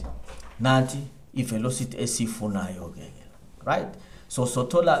squared nanti I velocity esifunayo ke, right? So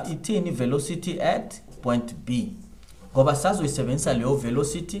sothola ithini velocity at point B ngoba sazoyisebenzisa leyo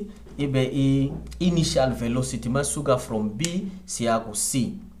velocity ibe I initial velocity masuka from B siya ku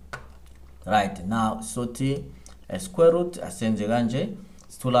C, right? Now so square root asenze kanje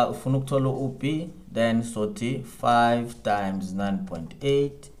sithola ufuna ukuthola u-b, then sothi 5 times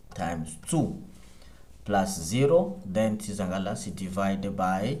 9.8 times 2 plus 0, then siza ngala divide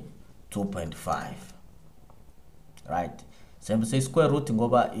by 2.5, right? Sembe square root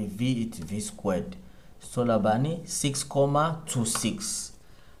ngoba v it v squared, sithola bani 6,26.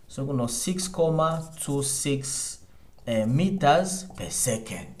 So kuno 6,26 meters per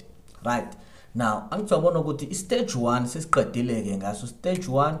second, right? Now angizobona ukuthi stage 1 sesiqedile ke ngaso. Stage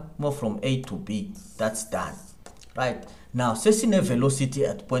 1 move from A to B, that's done, right? Now sesine velocity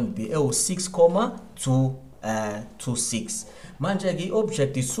at point B ewu 6,26. Manje ke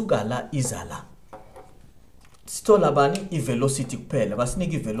object isuka la iza la, sithola bani i-velocity kuphela,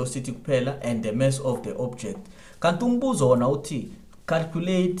 basinika i-velocity kuphela and the mass of the object. Kanti umbuzo wona uthi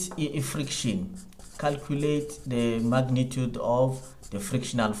calculate i-friction, calculate the magnitude of the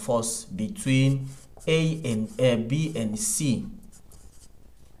frictional force between B and C,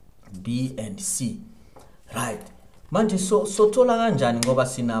 right? Manje so thola kanjani ngoba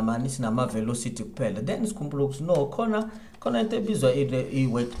sinama velocity kuphela. Then sikhumbula ukuthi no khona into ebizwa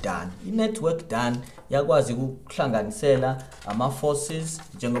i-work done. I-net work done yakwazi ukuhlanganisela ama-forces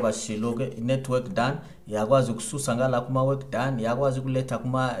njengoba sishilo-ke. I-net work done yakwazi ukususa ngala kuma-work done, yakwazi ukuletha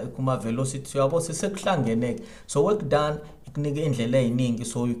kuma-velocity. Yabo sesekuhlangeneke. So work done ikunika indlela eziningi,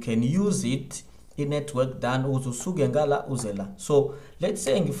 so you can use it i-net work done ukuze usuke ngala uze la. So let's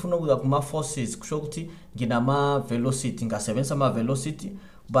say ngifuna ukuza kuma-forces, kusho ukuthi nginama-velocity, ngasebenzisa ama-velocity,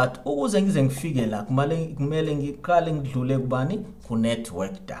 but ukuze ngize ngifike la kumele ngiqale ngidlule kubani ku-net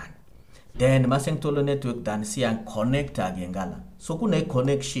work done. Then mase ngithola net work done siya-connecta ke ngala. So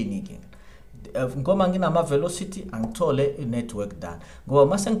kune-connection ke. Ngoba nginama-velocity angithole i-network done. Ngoba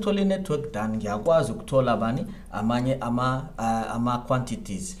mase ngithole i-network done ngiyakwazi ukuthola bani amanye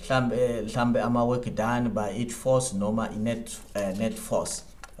ama-quantities, mhlambe ama-work done by each force noma net force,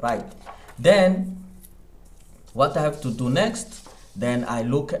 right? Then what I have to do next, then I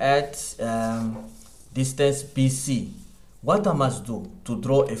look at distance BC. What I must do to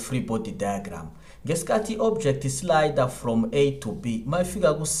draw a free body diagram. Ngesikhathi object slider from A to B,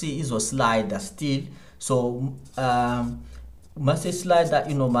 mayifika ku C izo slider still. So mase slider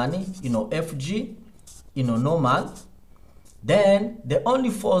mani FG normal. Then the only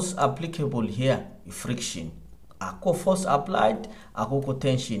force applicable here is friction. Akho force applied, akho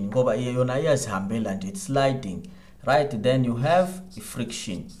tension ngoba yona iyazihambela nje, it's sliding, right? Then you have a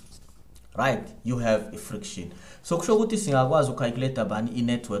friction, right? You have a friction. So kusho ukuthi singakwazi ucalculate bani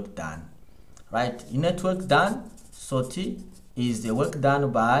i-net work done, right? I-net work done SOTI is the work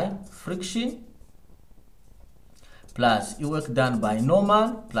done by friction plus work done by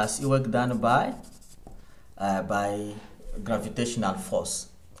normal plus work done by gravitational force,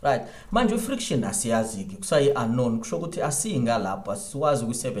 right? Manje friction asiyazi-ke kusayi unknown, kusho ukuthi asinga lapha siwazi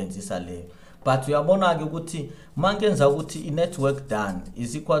ukusebenzisa leyo. But uyabona ke ukuthi mangenza ukuthi i-net work done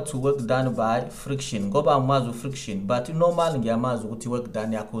is equal to work done by friction ngoba angimazi friction, but normal ngiyamazi ukuthi work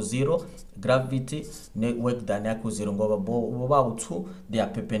done yakho 0, gravity work done yakho 0 ngoba boba u2 they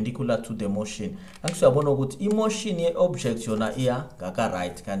are perpendicular to the motion. Angiyabona ukuthi i-motion ye-object yona iya ngaka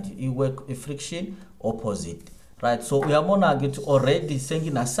right kanti i-friction opposite, right? So uyabona ukuthi already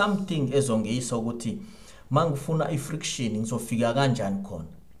sengina something ezongiyisa ukuthi mangifuna i-friction ngizofika kanjani khona.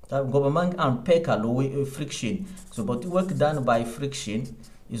 Ngoba mang unpack lo friction, so but work done by friction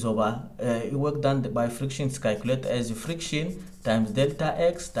is over work done by friction is calculated as friction times delta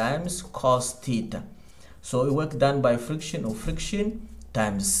x times cos theta. So work done by friction or friction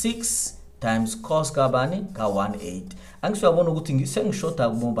times 6 times cos kabani ka 18. Angisiyabona ukuthi ngisengishota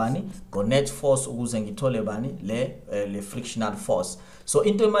kubani go net force ukuze ngithole bani le frictional force. So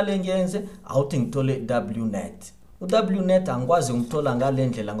into emali ngiyenze awuthi ngithole W net. U-W net angikwazi ukuthola ngale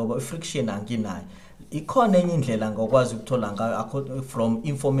ndlela ngoba i-friction anginayo. Ikhona enye indlela ngokwazi ukuthola ngayo from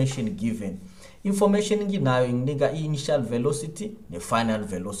information given. Information nginayo inginika i-initial velocity ne-final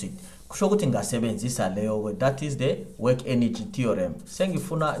velocity. Kusho ukuthi ngasebenzisa leyo, that is the work energy theorem.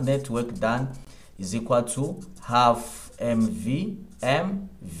 Sengifuna net work done is equal to half mv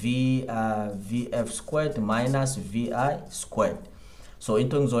vf squared minus vi squared. So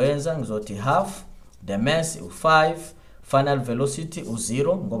into ngizoyenza ngizothi half the mass is 5, final velocity is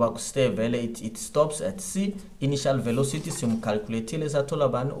 0 ngoba kustay vele it stops at C. Initial velocity simcalculatile sathola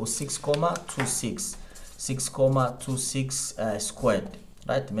bani u 6,26 squared,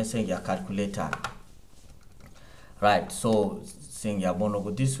 right? Mase ngiyacalculator, right? So sengiyabona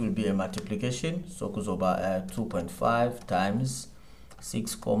ukuthi this will be a multiplication, so kuzoba 2.5 times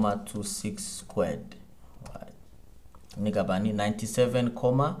 6,26 squared, right? Nika bani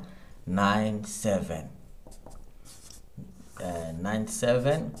 97,97.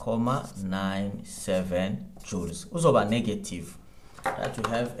 97,97 joules. Uzoba negative. Right, you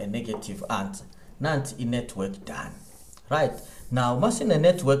have a negative answer. Nanti i-network done. Right. Now, masine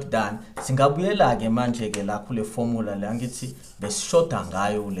network done, singabuyela ke manje ke la kule formula le angithi besishota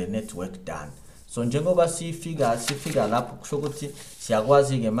ngayo le network done. So njengoba sifika lapho kusho ukuthi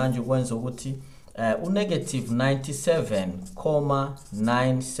siyakwazi ke manje ukwenza ukuthi u-negative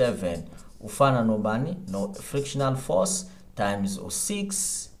 97,97 ufana nobani? No frictional force times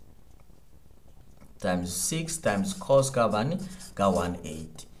 6 times cos kabani ka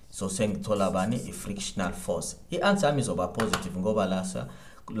 180. So sengithola bani i-frictional force. I-answer yami izoba positive ngoba lapha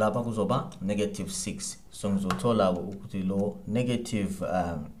kuzoba negative 6. So ngizothola ukuthi lo negative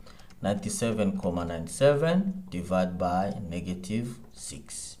 97,97 divided by negative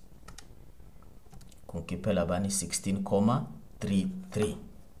 6. Kungiphela bani 16,33.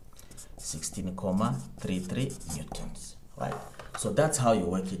 16,33 newtons. Right? So that's how you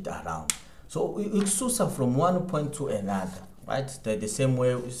work it around. So ikususa from one point to another. Right? The same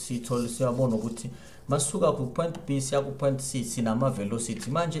way siyabona ukuthi masuka ku point B siya ku point C sinama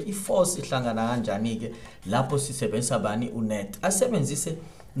velocity manje i-force ihlangana kanjani ke lapho sisebenzisa bani unet asebenzise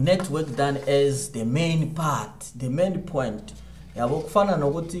network done as the main part, the main point. Yabo kufana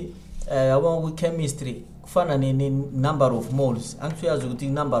nokuthi yabo ku chemistry kufana ni number of moles. Angiyazi ukuthi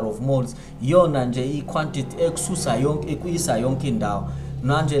number of moles yona nje i-quantity ekususa yonke ekuyisa yonke indawo.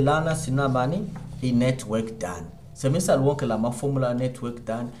 Manje lana sinabani i-network done. Semisa wonke la formula network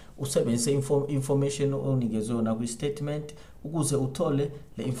done usebenzise information onikezwe na ku statement ukuze uthole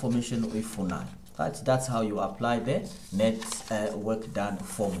le information oyifunayo. Right, that's how you apply the work done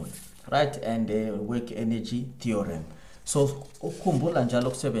formula, right, and the work energy theorem. So ukhumbula njalo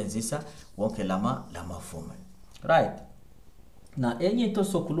ukusebenzisa wonke lama formula, right. Na enye into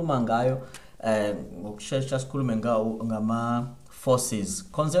sokhuluma ngayo ngokushesha sikhulume ngawo ngama forces,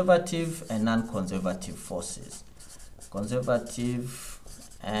 conservative and non-conservative forces. Conservative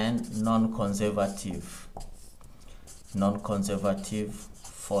and non-conservative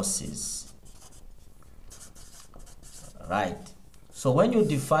forces. Right. So when you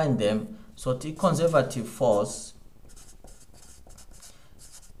define them, so the conservative force,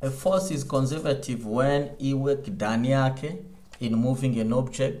 a force is conservative when it work done yake in moving an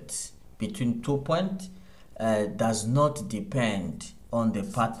object between 2 points does not depend on the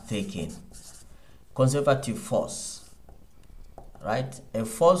path taken. Conservative force. Right, a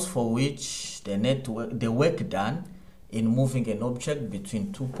force for which the work done in moving an object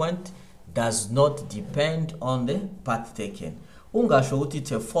between 2 points does not depend on the path taken. Ungasho ukuthi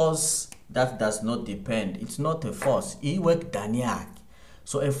it's a force that does not depend. It's not a force. It work done yak.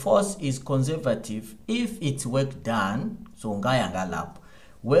 So a force is conservative if it's work done. So ngaya ngalapho.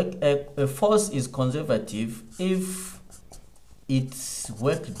 A force is conservative if it's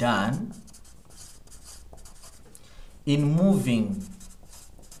work done in moving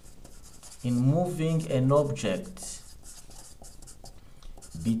an object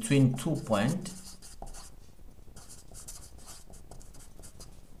between 2 points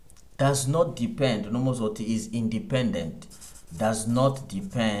does not depend, nomozoti is independent, does not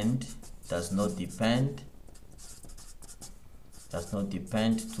depend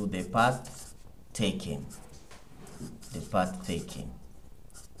to the path taken.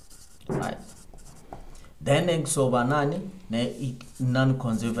 Right. Then ngsoba nani ne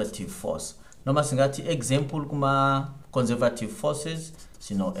non-conservative force. Noma singati example kuma conservative forces,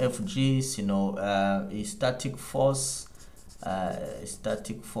 sino FG, sino static force,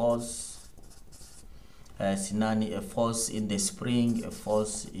 sinani a force in the spring, a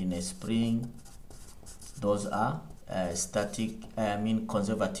force in a spring. Those are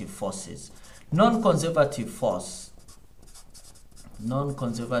conservative forces. Non-conservative force.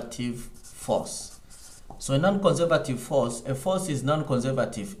 So a non-conservative force, a force is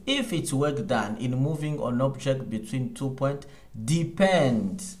non-conservative if its work done in moving an object between 2 points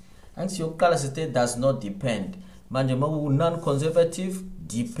depends. And so your color state does not depend. Manje non-conservative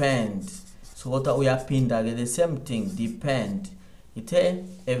depend. So what we are pinda the same thing, depend.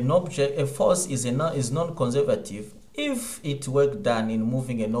 A force is non-conservative if its work done in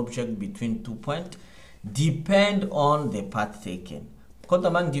moving an object between 2 points depend on the path taken.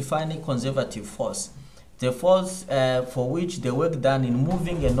 Kotamang defining conservative force. The force for which the work done in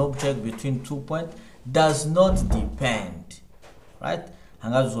moving an object between 2 points does not depend. Right?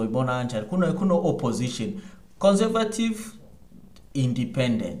 Kuno opposition. Conservative,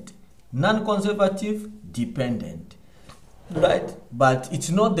 independent. Non-conservative, dependent. Right? But it's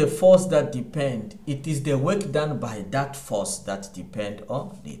not the force that depend. It is the work done by that force that depend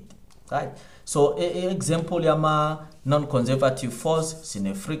on it. right? So example yama non-conservative force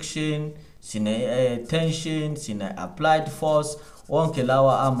sine friction, sine tension, sine applied force, wonke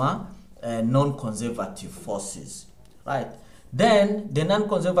lawa ama non-conservative forces, right? Then the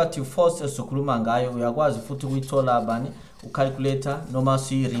non-conservative force esizokhuluma ngayo uyakwazi futhi ukuyithola bani ucalculator noma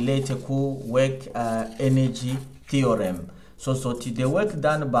si-relate ku work energy theorem. So the work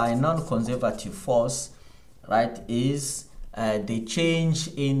done by non-conservative force, right, is the change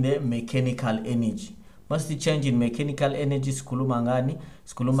in the mechanical energy. Once the change in mechanical energy sikhuluma ngani?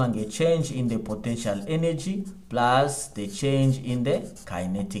 Sikhuluma nge-change in the potential energy plus the change in the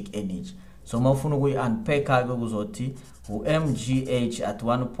kinetic energy. So mawufuna ukuyi-unpack-ke kuzothi u-mgh at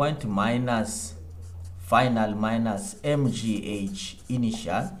one point minus final minus mgh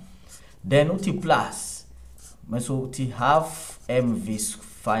initial, then uthi plus mase uthi half mv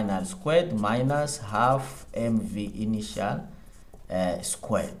final squared minus half mv initial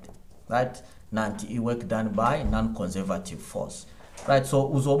squared, right? Nanti i-work done by non-conservative force, right? So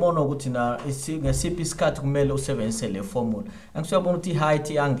uzobona ukuthi na ngesiphi isikhathi kumele usebenzise le formula. Angisiyabona ukuthi height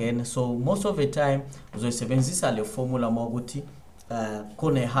iyangena, so most of the time uzoyisebenzisa le formula mawukuthi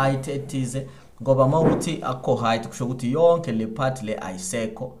kune height ethize, ngoba mawukuthi akho height kusho ukuthi yonke le part le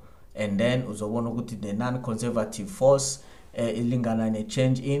ayisekho, and then uzobona ukuthi the non-conservative force ilingana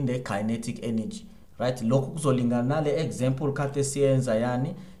ne-change in the kinetic energy, right? Lokhu kuzolingana le example kade siyenza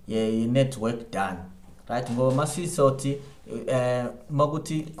yani ye-network done, right? Ngoba masisothi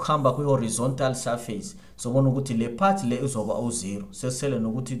makuthi kuhamba kwi-horizontal surface, sobona ukuthi le part le izoba u0, sesele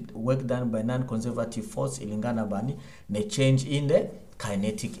nokuthi work done by non-conservative force ilingana bani ne-change in the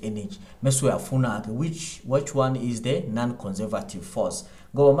kinetic energy. Mase uyafuna ke which one is the non-conservative force.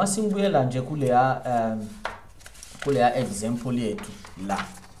 Ngoba masingibuyela nje kuleya example yethu la,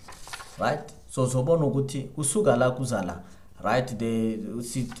 right? So sobona ukuthi kusuka la kuzala, right?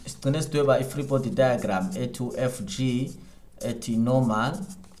 Sigcine sidweba i-free body diagram ethi FG ethi normal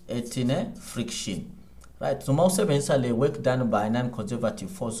ethi ne friction, right? So mawusebenzisa le work done by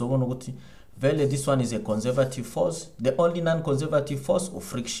non-conservative force, sobona ukuthi vele this one is a conservative force, the only non-conservative force of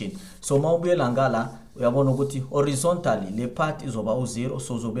friction. So mawubuyela ngala uyabona ukuthi horizontally le part izoba u0,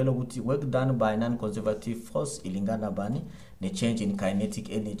 so uzobela ukuthi work done by non-conservative force ilingana bani ne change in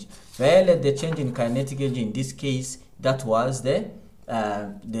kinetic energy. Vele the change in kinetic energy in this case, that was the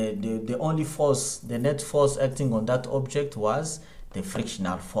only force, the net force acting on that object was the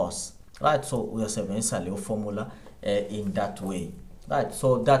frictional force, right? So we are usebenzisa le formula in that way, right?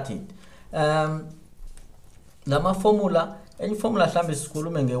 So that's it. Lama formula, any formula hlambe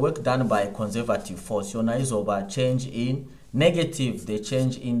sikhulume nge-work done by conservative force, yona izoba change in negative, the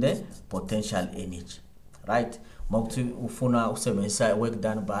change in the potential energy, right? Mawukuthi ufuna usebenzisa work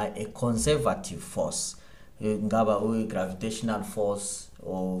done by a conservative force, ngaba gravitational force,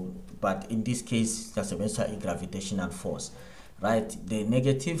 or but in this case sasebenzisa i-gravitational force, right? The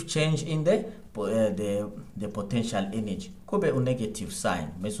negative change in the potential energy kube a negative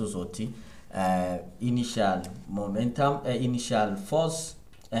sign, mesuzoti initial momentum, initial force,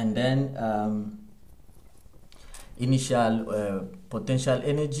 and then initial potential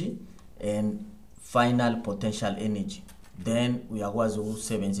energy and final potential energy. Then uyakwazi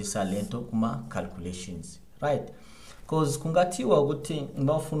ukusebenzisa lento kuma calculations, right? Because kungathiwa ukuthi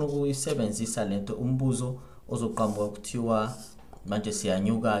ngibafuna ukuyisebenzisa lento, umbuzo ozoqhamuka ukuthiwa manje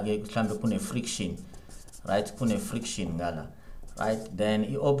siyanyuka ke mhlambe kune friction, right? Kune friction ngala, right? Then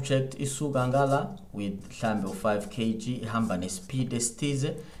i-object isuka ngala with mhlambe 5 kg ihamba ne-speed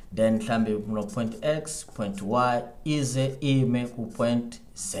esithize, then mhlambe kuno point x point y ize ime ku point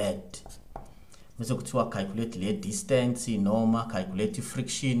z. Bese kuthiwa calculate le distance noma calculate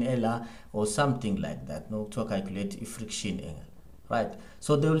friction ela or something like that, no, kuthiwa calculate friction ela, right?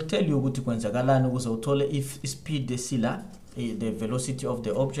 So they will tell you ukuthi kwenzakalani ukuze uthole if speed esila, the velocity of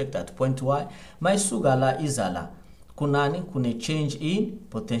the object at point y, mayisuka la izala kunani kune change in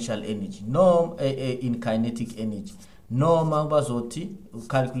potential energy, no in kinetic energy, noma bazothi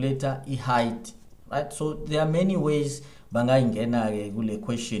calculator i-height, right? So there are many ways bangayingena ke kule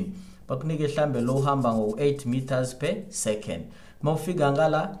question. Bakunike mhlambe lo uhamba ngo-8 meters per second, mawufika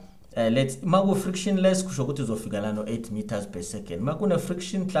ngala let's maku frictionless kusho ukuthi uzofika la no 8 meters per second. Makune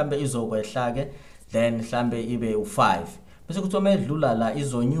friction mhlambe izokwehla ke, then mhlambe ibe u5, bese kuthi uma edlula la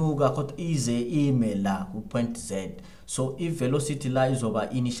izonyuka kodwa ize ime la ku point z. So if velocity la izoba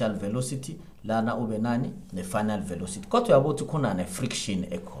initial velocity, lana ube nani ne final velocity, kodwa uyabuthi khona ne friction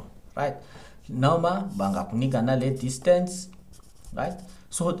ekhona, right? Noma bangakunika na le distance, right?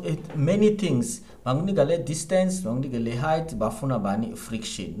 So many things, bangunika le distance, bangunika le height, bafuna bani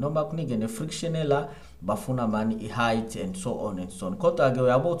friction. Noma kunike ne friction ela, bafuna mani i-height and so on and so on. Kodwa-ke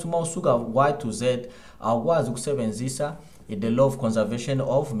uyabo ukuthi uma usuka Y to Z awukwazi ukusebenzisa the law of conservation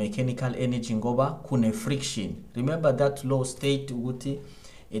of mechanical energy ngoba kune-friction. Remember that law state ukuthi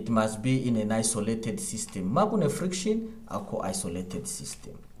it must be in an isolated system. Ma kune-friction akho isolated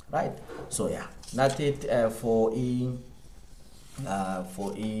system, right? So yeah, that's it for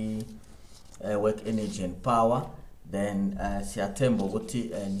work energy and power. Then siyathemba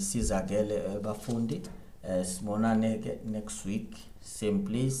ukuthi nisizakele bafundi. Sibonane next week, same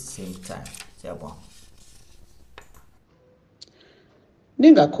place, same time. Siyabonga.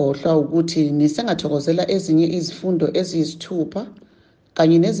 Ningakhohlwa ukuthi nisengathokozela ezinye izifundo eziyisithupha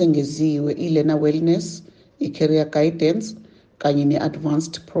kanye nezengeziwe i-learner wellness, i-career guidance kanye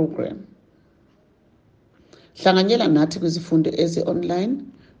ne-advanced program. Hlanganyela nathi kwizifundo ezi-online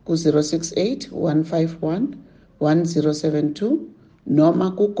ku-068 151 1072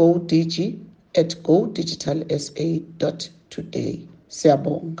 noma ku-GoDigi@godigitalsa.today.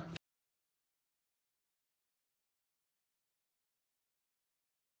 Siyabonga.